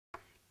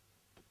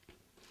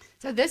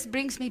So this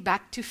brings me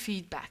back to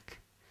feedback.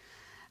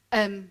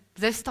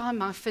 This time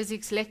my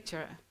physics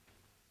lecturer.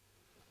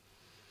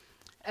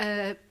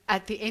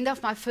 At the end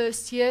of my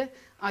first year,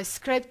 I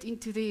scraped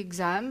into the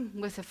exam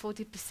with a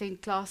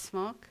 40% class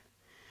mark,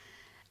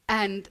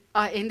 and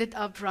I ended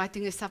up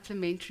writing a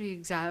supplementary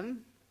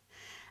exam.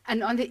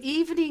 And on the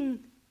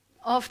evening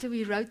after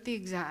we wrote the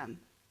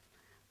exam,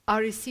 I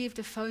received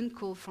a phone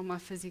call from my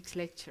physics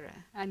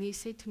lecturer, and he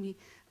said to me,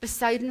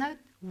 "Bezuidenhout,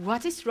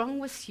 what is wrong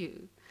with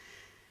you?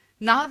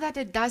 Now that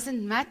it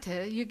doesn't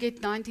matter, you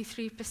get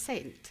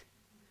 93%.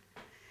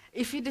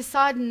 If you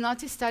decide not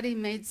to study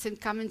medicine,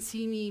 come and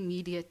see me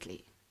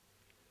immediately."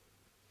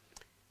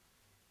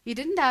 He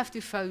didn't have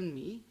to phone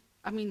me.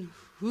 I mean,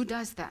 who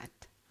does that?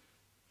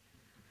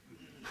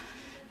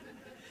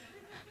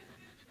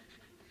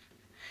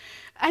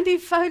 And he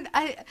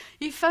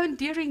phoned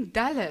during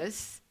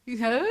Dallas, you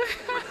know.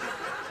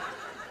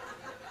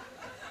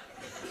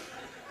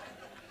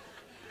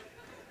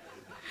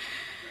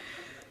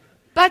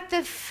 But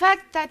the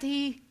fact that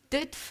he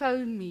did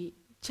phone me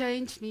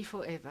changed me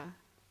forever.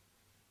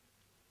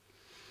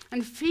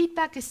 And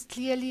feedback is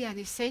clearly an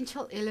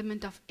essential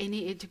element of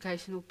any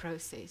educational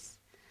process.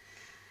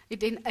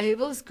 It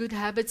enables good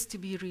habits to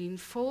be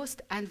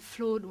reinforced and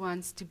flawed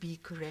ones to be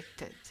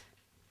corrected.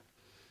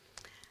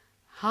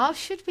 How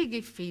should we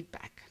give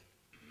feedback?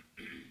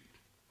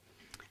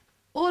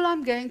 All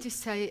I'm going to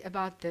say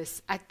about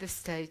this at this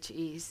stage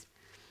is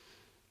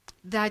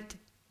that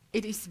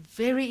it is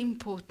very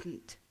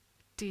important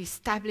to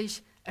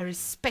establish a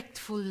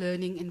respectful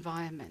learning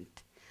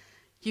environment.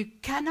 You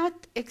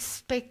cannot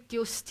expect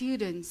your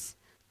students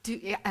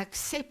to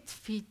accept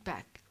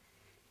feedback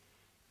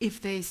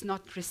if there is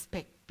not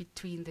respect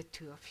between the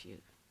two of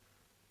you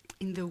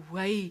in the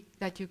way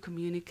that you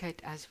communicate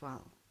as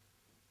well.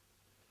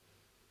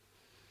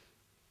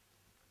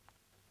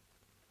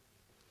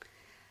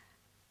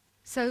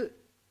 So,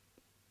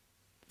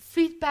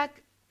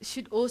 feedback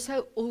should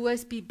also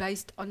always be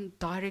based on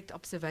direct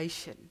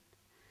observation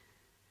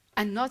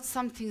and not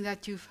something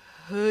that you've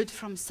heard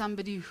from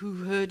somebody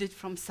who heard it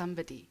from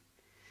somebody.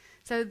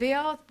 So there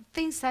are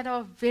things that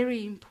are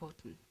very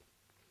important.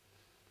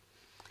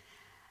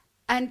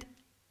 And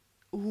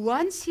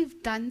once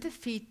you've done the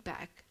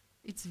feedback,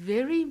 it's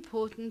very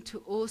important to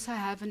also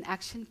have an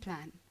action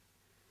plan.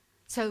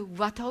 So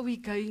what are we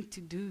going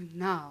to do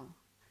now?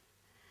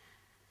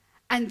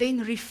 And then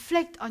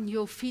reflect on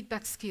your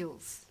feedback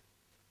skills.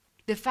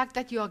 The fact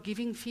that you are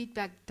giving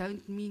feedback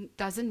doesn't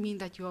mean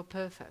that you are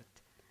perfect.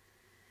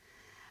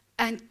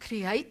 And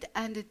create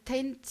and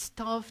attend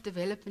staff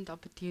development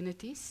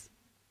opportunities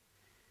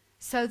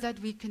so that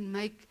we can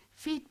make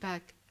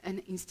feedback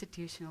an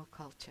institutional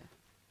culture.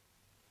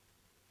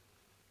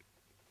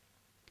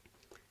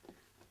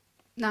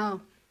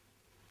 Now,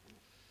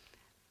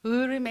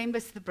 who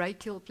remembers the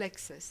brachial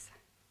plexus?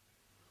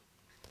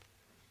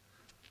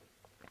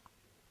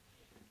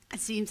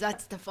 It seems that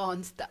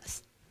Stefans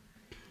does.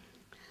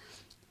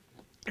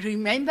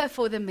 Remember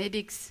for the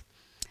medics,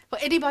 for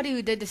anybody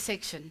who did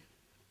dissection,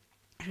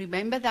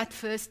 remember that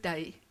first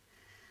day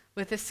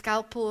with a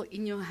scalpel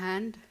in your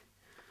hand,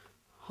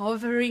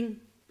 hovering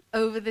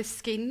over the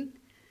skin,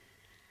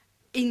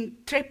 in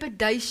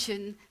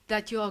trepidation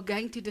that you are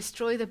going to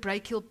destroy the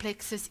brachial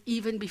plexus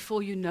even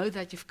before you know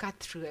that you've cut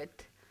through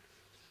it.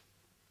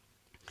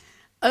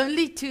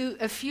 Only to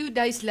a few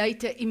days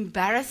later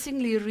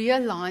embarrassingly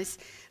realize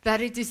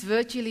that it is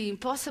virtually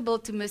impossible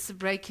to miss the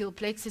brachial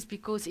plexus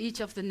because each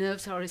of the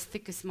nerves are as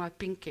thick as my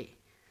pinky.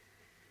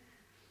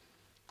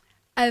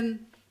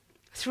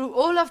 Through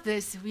all of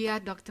this, we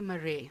had Dr.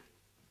 Marais.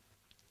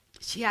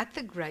 She had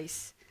the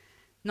grace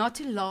not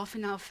to laugh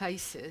in our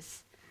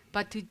faces,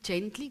 but to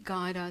gently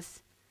guide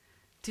us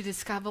to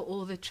discover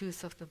all the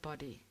truths of the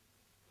body.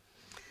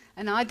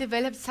 And I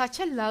developed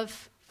such a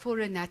love for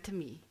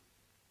anatomy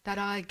that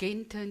I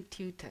again turned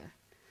tutor.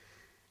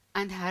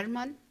 And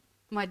Herman,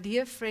 my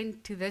dear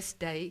friend to this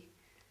day,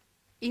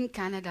 in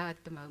Canada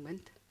at the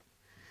moment,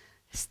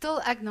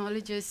 still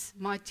acknowledges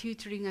my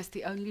tutoring as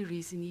the only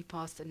reason he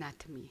passed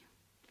anatomy.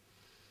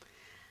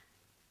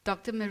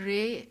 Dr.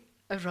 Marais,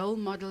 a role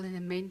model and a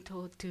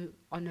mentor to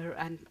honor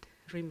and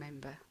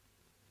remember.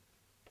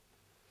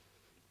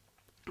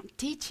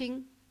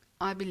 Teaching,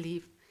 I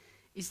believe,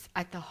 is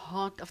at the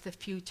heart of the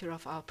future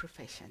of our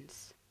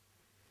professions.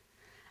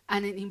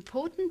 And an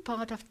important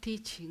part of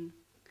teaching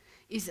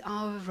is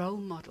our role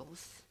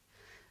models.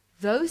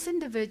 Those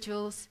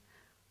individuals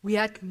we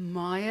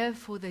admire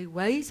for their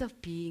ways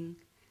of being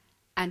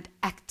and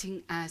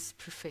acting as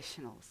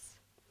professionals.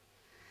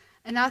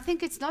 And I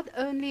think it's not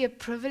only a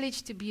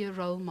privilege to be a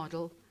role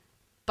model,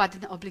 but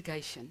an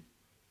obligation.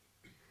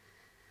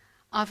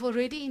 I've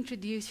already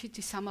introduced you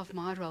to some of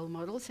my role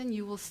models, and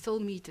you will still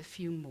meet a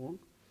few more.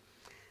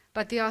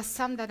 But there are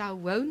some that I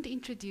won't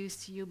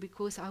introduce to you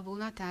because I will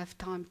not have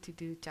time to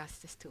do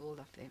justice to all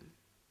of them.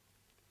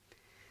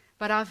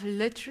 But I've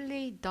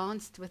literally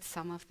danced with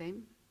some of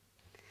them,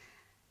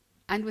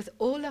 and with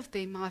all of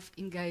them I've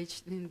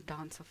engaged in a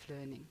dance of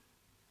learning.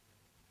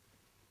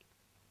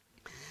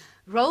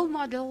 Role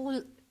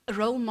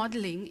role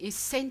modeling is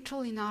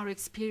central in our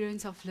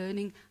experience of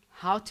learning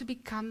how to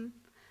become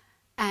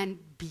and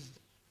be.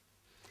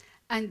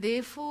 And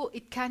therefore,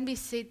 it can be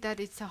said that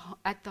it's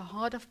at the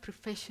heart of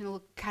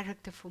professional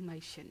character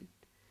formation.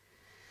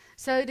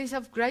 So it is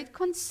of great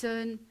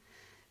concern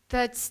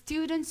that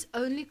students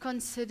only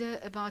consider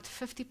about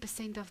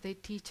 50% of their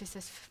teachers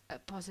as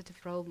positive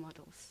role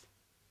models.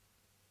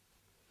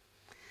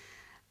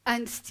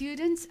 And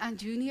students and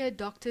junior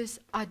doctors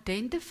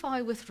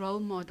identify with role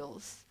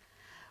models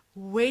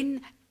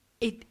when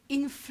it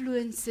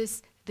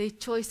influences their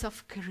choice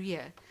of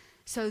career.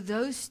 So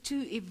those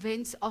two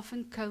events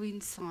often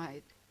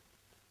coincide.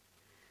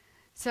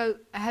 So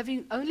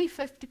having only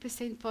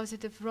 50%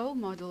 positive role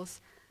models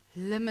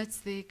limits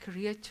their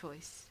career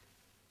choice.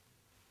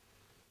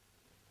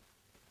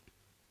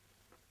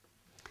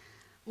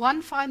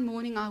 One fine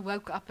morning I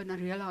woke up and I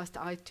realized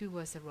I too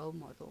was a role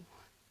model.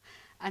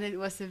 And it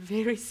was a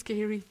very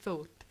scary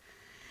thought.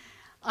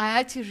 I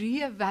had to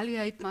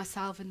reevaluate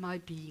myself and my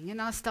being, and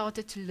I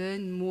started to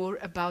learn more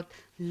about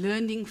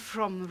learning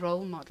from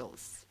role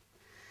models.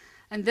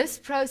 And this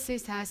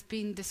process has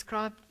been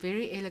described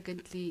very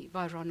elegantly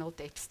by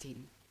Ronald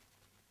Epstein.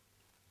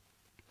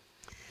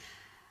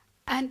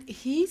 And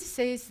he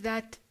says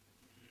that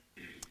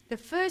the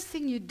first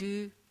thing you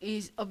do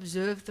is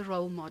observe the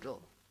role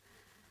model.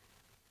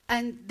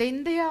 And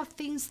then there are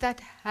things that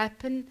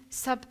happen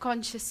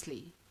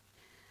subconsciously.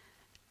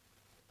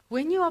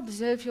 When you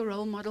observe your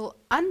role model,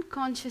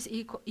 unconscious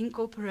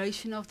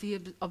incorporation of the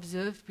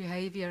observed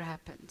behavior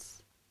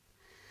happens.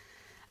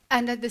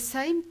 And at the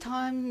same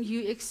time,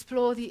 you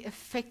explore the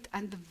effect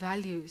and the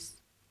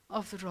values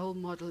of the role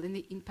model and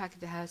the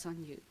impact it has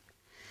on you.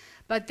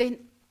 But then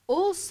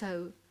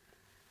also,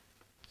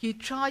 you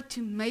try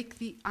to make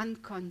the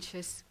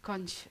unconscious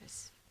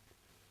conscious.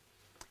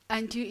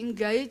 And you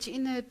engage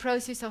in a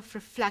process of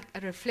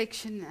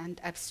reflection and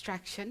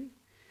abstraction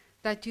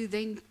that you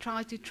then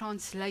try to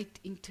translate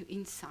into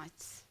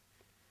insights.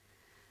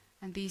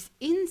 And these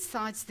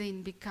insights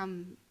then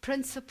become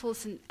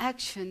principles and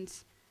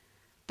actions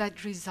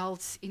that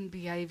results in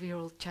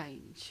behavioral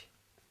change,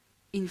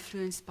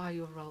 influenced by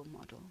your role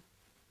model.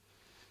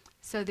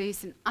 So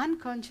there's an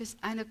unconscious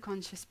and a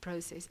conscious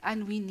process,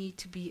 and we need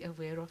to be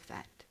aware of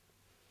that.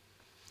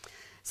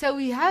 So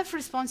we have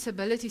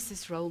responsibilities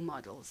as role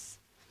models.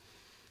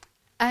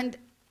 And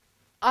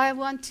I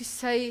want to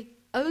say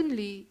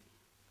only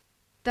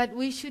that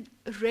we should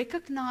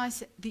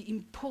recognize the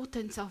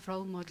importance of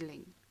role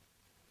modeling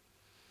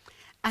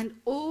and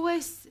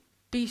always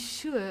be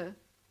sure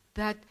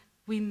that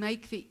we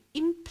make the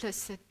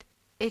implicit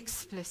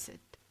explicit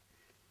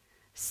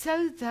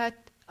so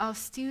that our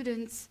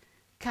students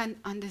can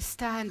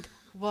understand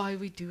why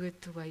we do it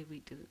the way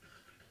we do.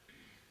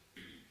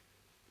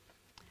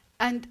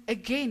 And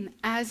again,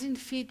 as in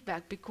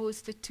feedback,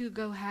 because the two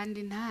go hand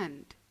in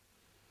hand,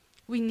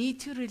 we need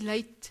to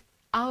relate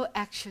our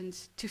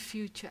actions to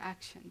future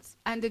actions,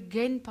 and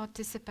again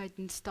participate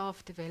in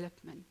staff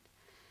development.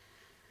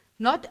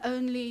 Not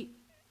only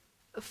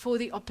for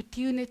the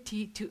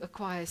opportunity to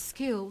acquire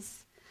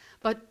skills,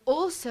 but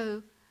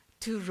also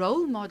to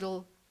role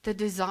model the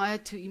desire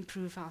to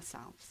improve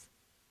ourselves.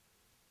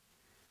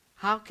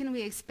 How can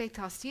we expect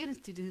our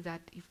students to do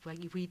that if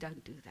we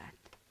don't do that?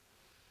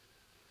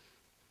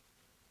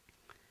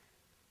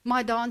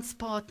 My dance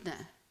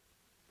partner,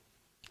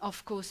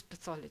 of course,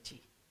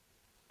 pathology.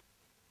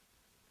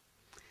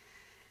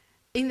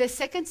 In the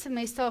second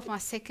semester of my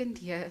second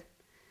year,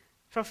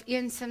 Prof.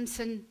 Ian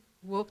Simpson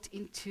walked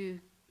into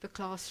the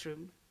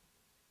classroom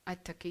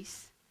at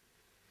Tukkies,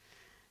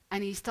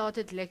 and he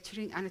started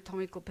lecturing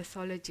anatomical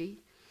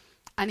pathology,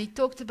 and he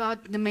talked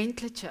about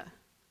nomenclature.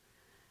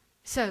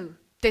 So,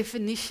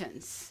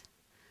 definitions.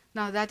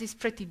 Now that is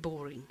pretty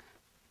boring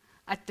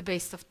at the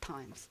best of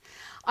times.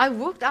 I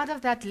walked out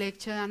of that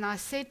lecture and I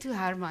said to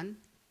Herman,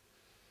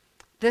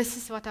 this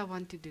is what I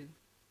want to do.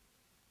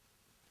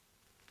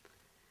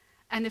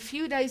 And a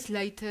few days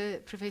later,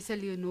 Professor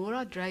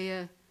Leonora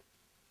Dreyer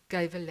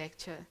gave a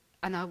lecture,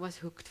 and I was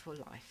hooked for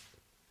life.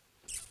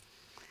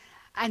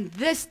 And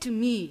this, to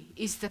me,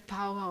 is the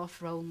power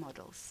of role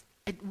models.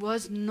 It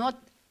was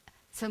not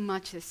so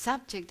much the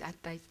subject at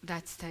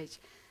that stage,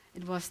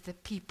 it was the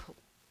people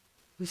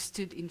who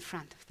stood in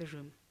front of the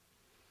room.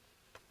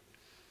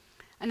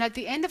 And at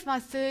the end of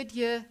my third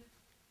year,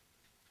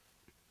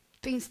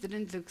 things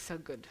didn't look so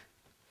good.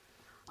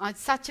 I had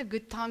such a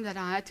good time that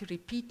I had to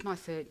repeat my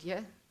third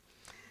year.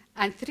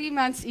 And 3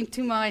 months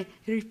into my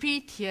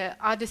repeat year,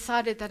 I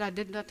decided that I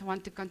did not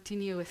want to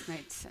continue with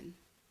medicine.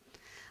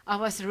 I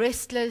was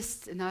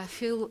restless, and I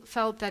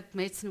felt that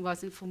medicine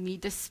wasn't for me,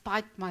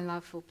 despite my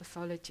love for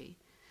pathology.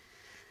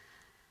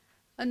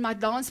 And my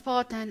dance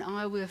partner and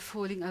I were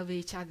falling over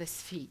each other's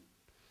feet.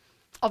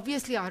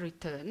 Obviously, I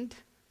returned,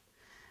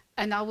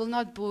 and I will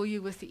not bore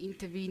you with the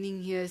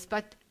intervening years,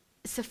 but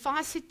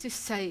suffice it to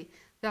say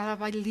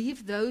that I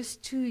believe those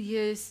 2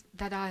 years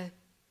that I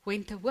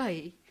went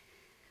away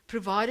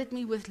provided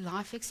me with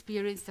life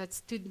experience that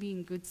stood me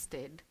in good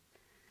stead.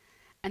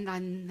 And I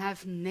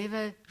have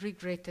never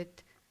regretted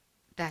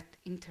that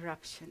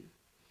interruption.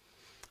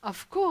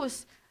 Of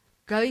course,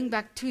 going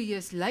back 2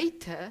 years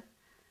later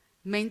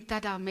meant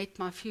that I met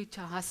my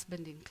future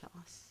husband in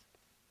class.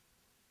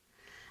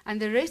 And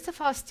the rest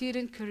of our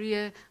student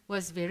career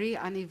was very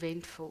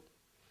uneventful.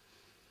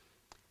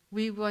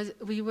 We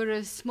were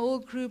a small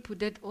group who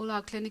did all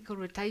our clinical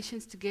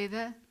rotations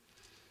together.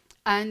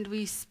 And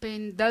we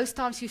spent, those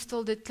times you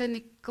still did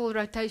clinical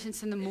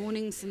rotations in the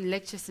mornings and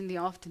lectures in the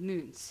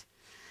afternoons.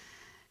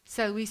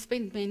 So we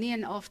spent many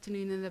an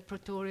afternoon in the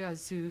Pretoria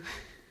Zoo.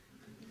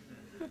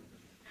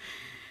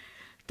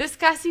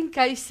 Discussing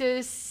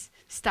cases,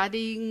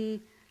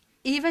 studying,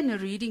 even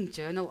reading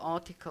journal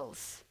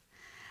articles,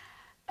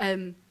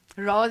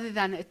 rather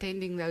than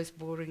attending those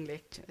boring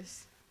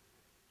lectures.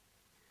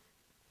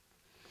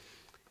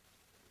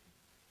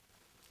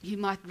 You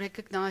might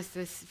recognize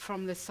this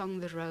from the song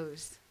The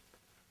Rose.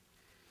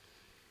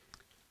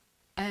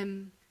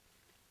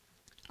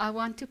 I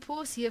want to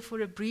pause here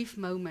for a brief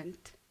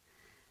moment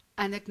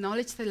and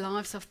acknowledge the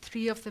lives of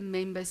 3 of the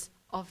members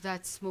of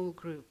that small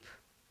group.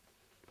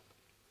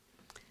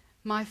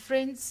 My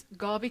friends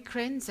Gabi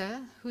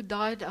Krenzer, who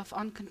died of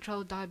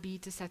uncontrolled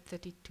diabetes at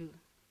 32.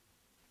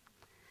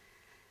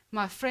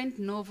 My friend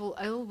Norval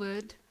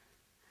Aylward,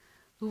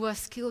 who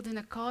was killed in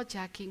a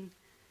carjacking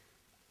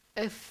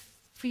a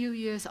few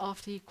years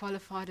after he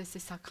qualified as a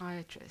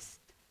psychiatrist.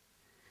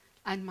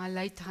 And my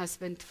late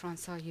husband,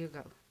 Francois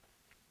Hugo.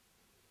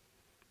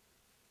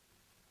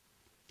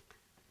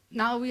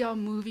 Now we are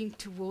moving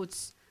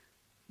towards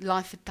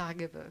life at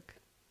Tygerberg.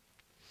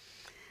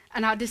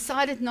 And I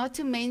decided not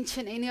to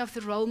mention any of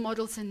the role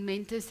models and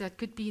mentors that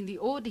could be in the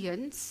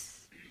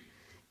audience,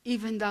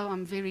 even though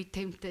I'm very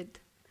tempted.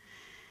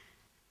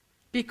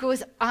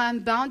 Because I'm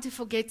bound to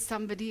forget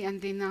somebody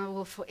and then I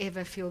will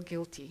forever feel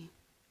guilty.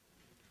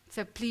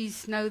 So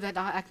please know that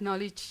I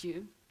acknowledge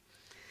you.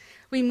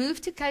 We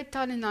moved to Cape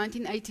Town in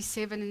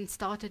 1987 and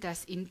started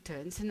as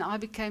interns, and I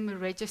became a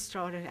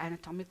registrar at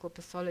Anatomical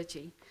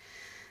Pathology.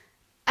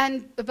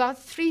 And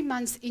about 3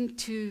 months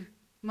into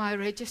my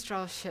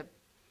registrarship,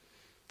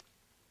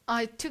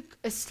 I took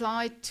a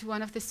slide to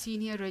one of the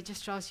senior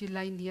registrars,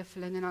 Elaine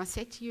Neefeling, and I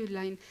said to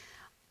Elaine,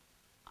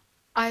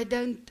 I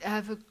don't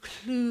have a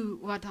clue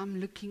what I'm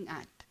looking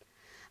at.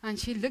 And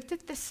she looked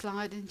at the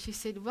slide and she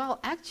said, well,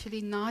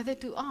 actually, neither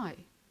do I.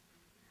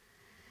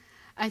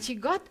 And she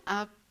got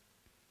up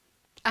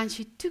and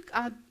she took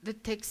out the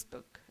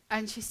textbook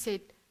and she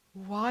said,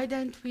 why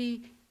don't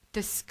we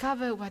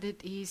discover what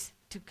it is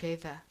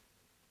together?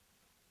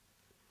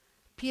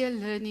 Peer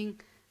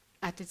learning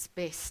at its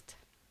best.